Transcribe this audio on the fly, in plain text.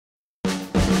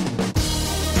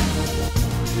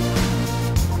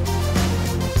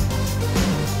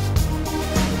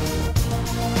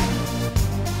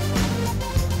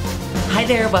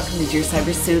there, welcome to Dear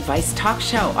Sybersue Advice Talk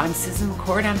Show. I'm Susan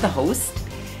McCord, I'm the host.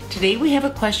 Today we have a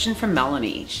question from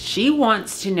Melanie. She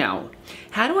wants to know,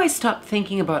 how do I stop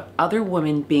thinking about other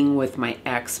women being with my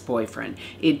ex-boyfriend?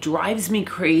 It drives me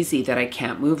crazy that I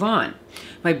can't move on.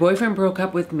 My boyfriend broke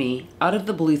up with me out of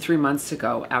the blue 3 months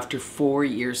ago after 4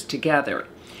 years together.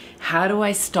 How do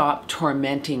I stop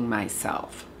tormenting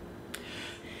myself?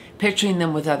 Picturing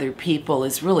them with other people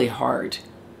is really hard.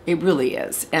 It really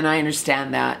is. And I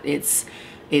understand that.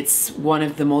 It's one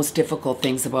of the most difficult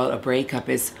things about a breakup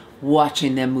is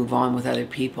watching them move on with other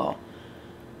people.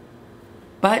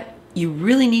 But you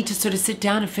really need to sort of sit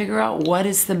down and figure out what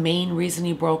is the main reason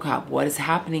you broke up. What is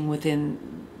happening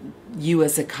within you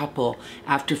as a couple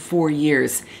after 4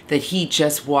 years that he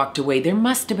just walked away. There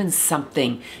must have been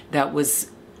something that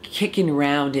was kicking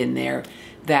around in there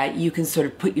that you can sort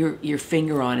of put your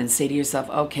finger on and say to yourself,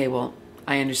 okay, well,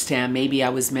 I understand. Maybe I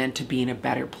was meant to be in a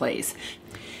better place.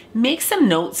 Make some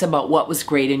notes about what was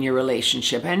great in your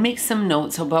relationship and make some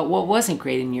notes about what wasn't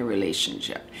great in your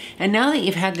relationship. And now that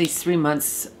you've had these 3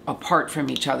 months apart from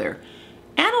each other,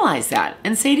 analyze that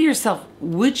and say to yourself,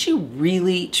 would you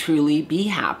really, truly be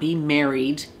happy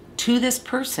married to this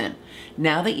person?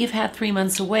 Now that you've had 3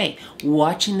 months away,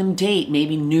 watching them date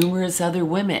maybe numerous other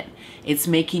women, it's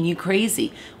making you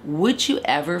crazy. Would you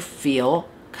ever feel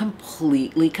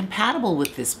completely compatible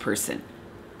with this person?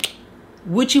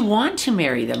 Would you want to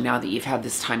marry them now that you've had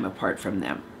this time apart from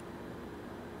them?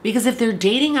 Because if they're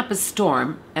dating up a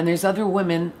storm and there's other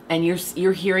women and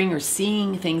you're hearing or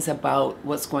seeing things about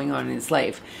what's going on in his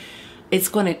life, it's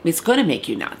gonna make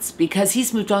you nuts because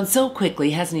he's moved on so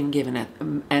quickly, hasn't even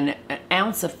given an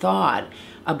ounce of thought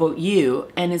about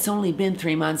you, and it's only been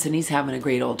 3 months and he's having a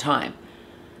great old time.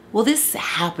 Well, this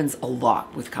happens a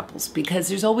lot with couples because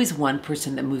there's always one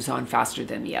person that moves on faster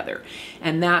than the other.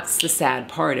 And that's the sad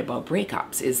part about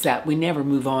breakups, is that we never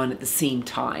move on at the same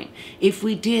time. If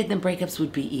we did, then breakups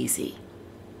would be easy.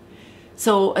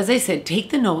 So as I said, take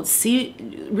the notes,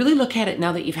 really look at it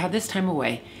now that you've had this time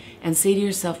away and say to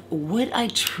yourself, would I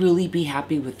truly be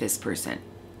happy with this person?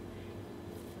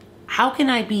 How can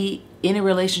I be in a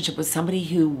relationship with somebody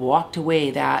who walked away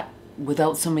that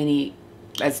without so many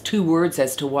as 2 words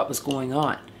as to what was going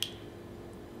on?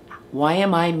 Why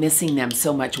am I missing them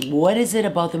so much? What is it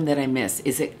about them that I miss?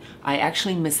 Is it I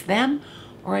actually miss them,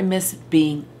 or I miss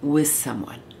being with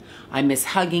someone? I miss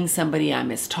hugging somebody, I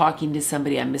miss talking to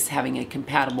somebody, I miss having a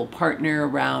compatible partner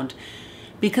around,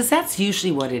 because that's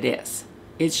usually what it is.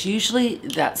 It's usually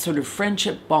that sort of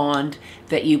friendship bond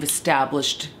that you've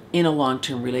established in a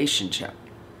long-term relationship.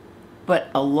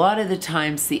 But a lot of the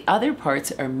times the other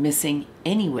parts are missing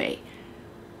anyway.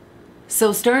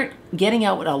 So start getting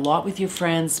out a lot with your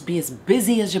friends. Be as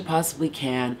busy as you possibly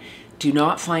can. Do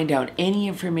not find out any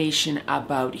information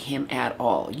about him at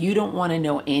all. You don't want to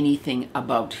know anything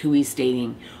about who he's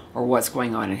dating or what's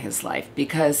going on in his life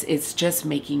because it's just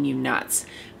making you nuts.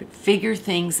 But figure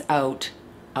things out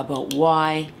about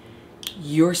why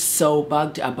you're so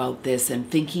bugged about this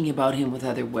and thinking about him with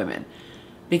other women.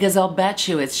 Because I'll bet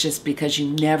you it's just because you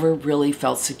never really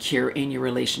felt secure in your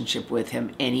relationship with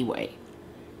him anyway.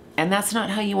 And that's not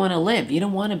how you want to live. You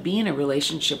don't want to be in a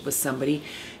relationship with somebody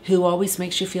who always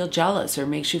makes you feel jealous or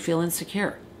makes you feel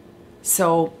insecure.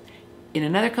 So in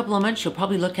another couple of months, you'll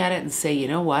probably look at it and say, you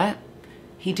know what?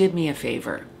 He did me a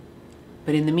favor.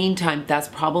 But in the meantime, that's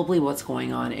probably what's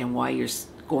going on and why you're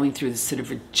going through this sort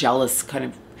of a jealous kind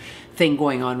of thing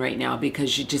going on right now,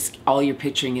 because all you're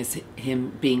picturing is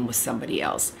him being with somebody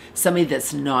else, somebody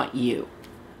that's not you.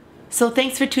 So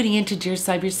thanks for tuning in to Dear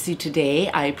Sybersue today.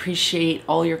 I appreciate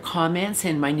all your comments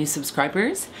and my new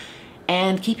subscribers.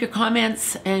 And keep your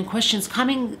comments and questions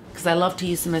coming because I love to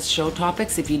use them as show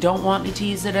topics. If you don't want me to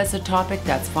use it as a topic,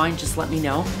 that's fine. Just let me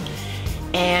know.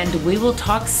 And we will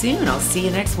talk soon. I'll see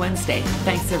you next Wednesday.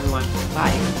 Thanks, everyone.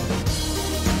 Bye.